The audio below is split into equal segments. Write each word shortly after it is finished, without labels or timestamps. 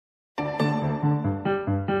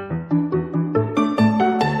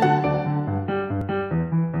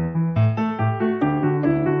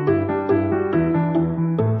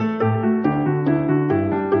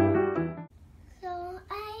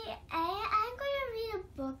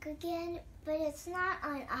book again, but it's not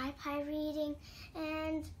on iPad reading.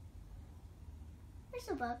 And where's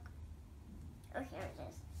the book? Oh, here it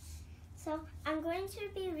is. So I'm going to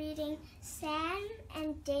be reading Sam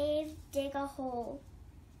and Dave Dig a Hole.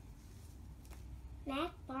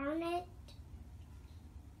 Matt Barnett,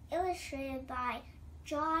 illustrated by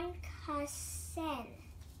John Casson.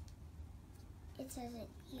 It says it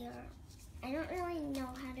here. I don't really know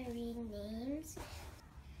how to read names.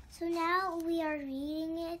 So now we are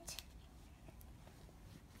reading it.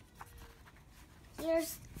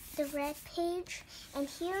 Here's the red page, and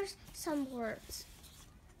here's some words.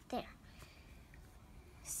 There.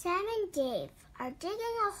 Sam and Dave are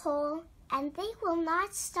digging a hole, and they will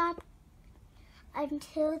not stop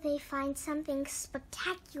until they find something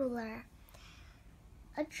spectacular.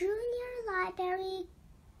 A junior library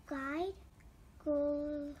guide.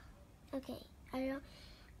 Okay, I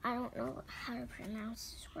don't know how to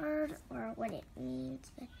pronounce this word or what it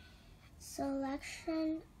means, but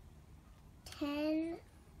selection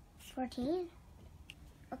 1014.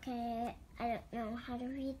 Okay, I don't know how to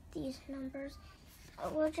read these numbers.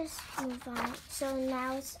 We'll just move on. So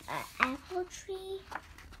now it's an apple tree.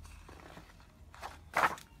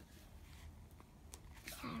 Cat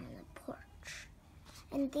on the porch.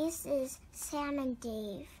 And this is Sam and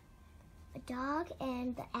Dave. A dog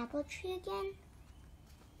and the apple tree again.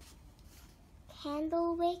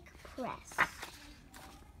 Candlewick Press.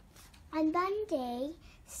 On Monday,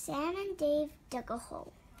 Sam and Dave dug a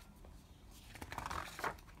hole.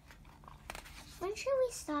 When should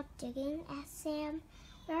we stop digging? Asked Sam.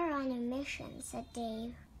 We're on a mission, said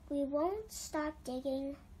Dave. We won't stop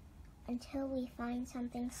digging until we find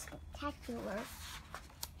something spectacular.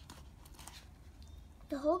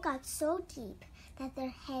 The hole got so deep that their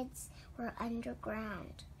heads were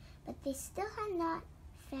underground, but they still had not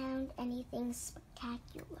found anything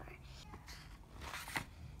spectacular.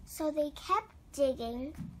 So they kept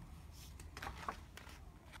digging.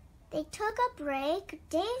 They took a break.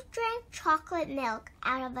 Dave drank chocolate milk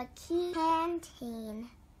out of a canteen.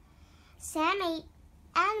 Sam ate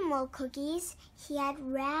animal cookies he had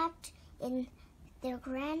wrapped in their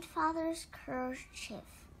grandfather's kerchief.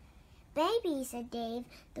 Baby, said Dave,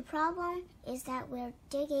 the problem is that we're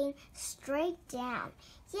digging straight down.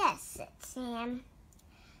 Yes, said Sam.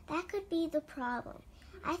 That could be the problem.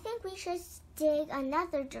 I think we should dig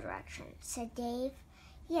another direction, said Dave.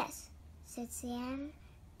 Yes, said Sam.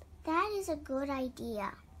 That is a good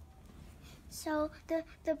idea. So the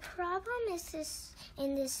problem is this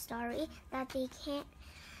in this story that they can't,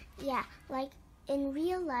 like in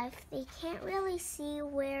real life, they can't really see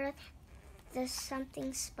where the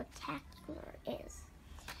something spectacular is.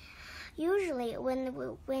 Usually when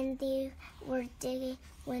they were digging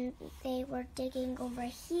over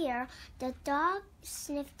here, the dog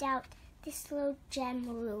sniffed out this little gem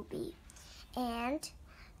ruby. And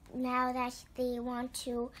now that they want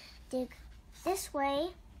to dig this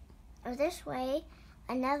way or this way,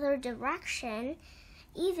 another direction,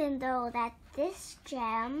 even though that this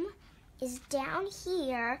gem is down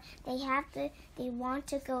here, they want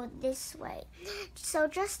to go this way. So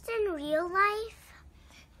just in real life,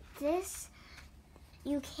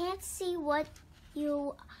 you can't see what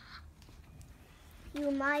you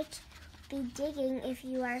might be digging if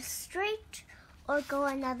you are straight or go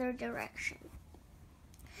another direction.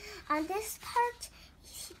 On this part,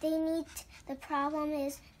 the problem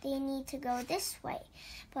is they need to go this way.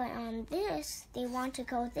 But on this, they want to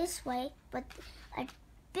go this way, but a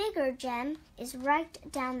bigger gem is right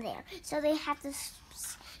down there. So they have to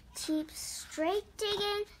keep straight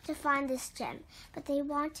digging to find this gem. But they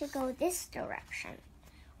want to go this direction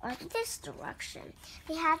or this direction.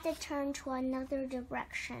 They have to turn to another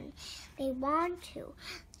direction. They want to.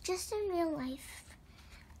 Just in real life,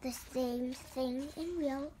 the same thing in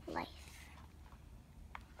real life.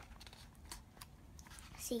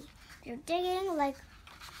 See, they're digging like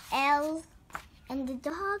L, and the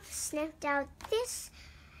dog sniffed out this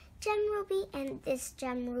gem ruby and this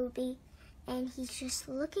gem ruby, and he's just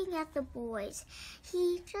looking at the boys.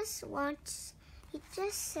 He just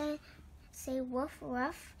say woof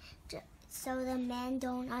woof, so the men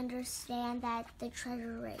don't understand that the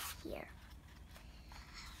treasure is here.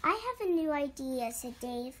 I have a new idea, said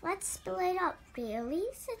Dave. Let's split up. Really,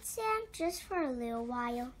 said Sam. Just for a little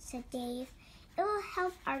while, said Dave. It will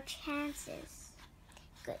help our chances.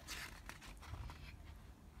 Good.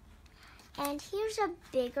 And here's a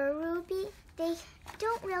bigger ruby. They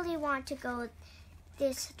don't really want to go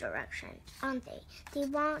this direction, aren't they? They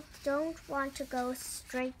don't want to go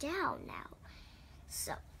straight down now.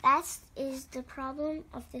 So that is the problem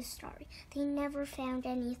of this story. They never found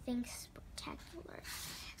anything spectacular.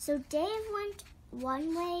 So Dave went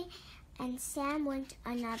one way and Sam went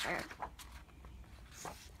another.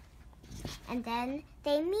 And then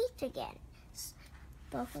they meet again,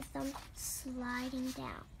 both of them sliding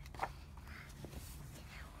down.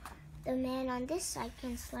 The man on this side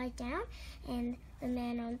can slide down, and the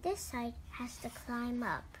man on this side has to climb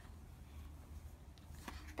up.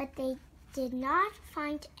 But they did not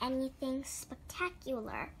find anything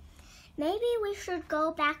spectacular. Maybe we should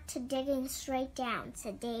go back to digging straight down,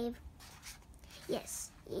 said Dave. Yes,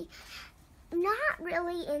 not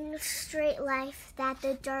really in straight life that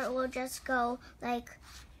the dirt will just go like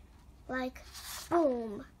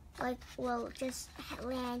boom, like we'll just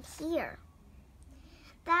land here.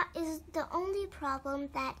 That is the only problem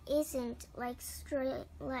that isn't like straight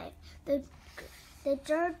life. The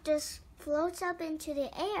dirt just floats up into the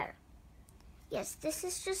air. Yes, this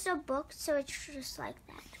is just a book, so it's just like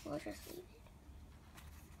that. We'll just leave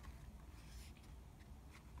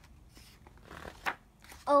it.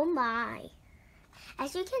 Oh my.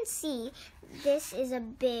 As you can see, this is a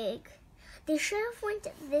big... They should have went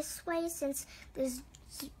this way since this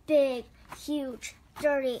big, huge,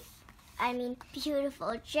 dirty,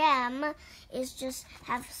 beautiful gem is just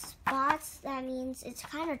have spots. That means it's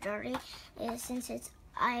kind of dirty since it's,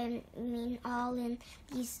 all in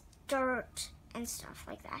these dirt and stuff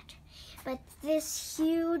like that. But this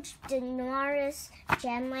huge, enormous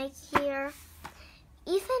gem like here,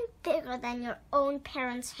 even bigger than your own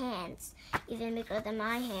parents' hands, even bigger than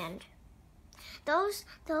my hand. Those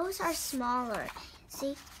are smaller.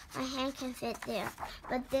 See, my hand can fit there,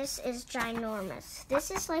 but this is ginormous. This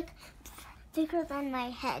is like bigger than my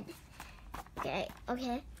head.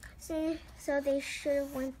 Okay. See, so they should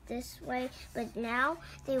have went this way, but now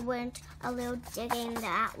they went a little digging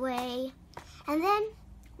that way. And then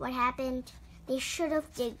what happened? They should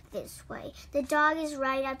have digged this way. The dog is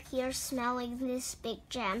right up here smelling this big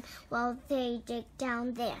gem while they dig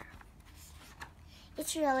down there.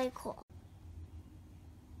 It's really cool.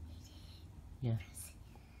 Yeah.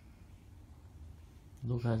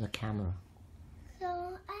 Look at the camera.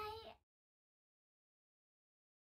 So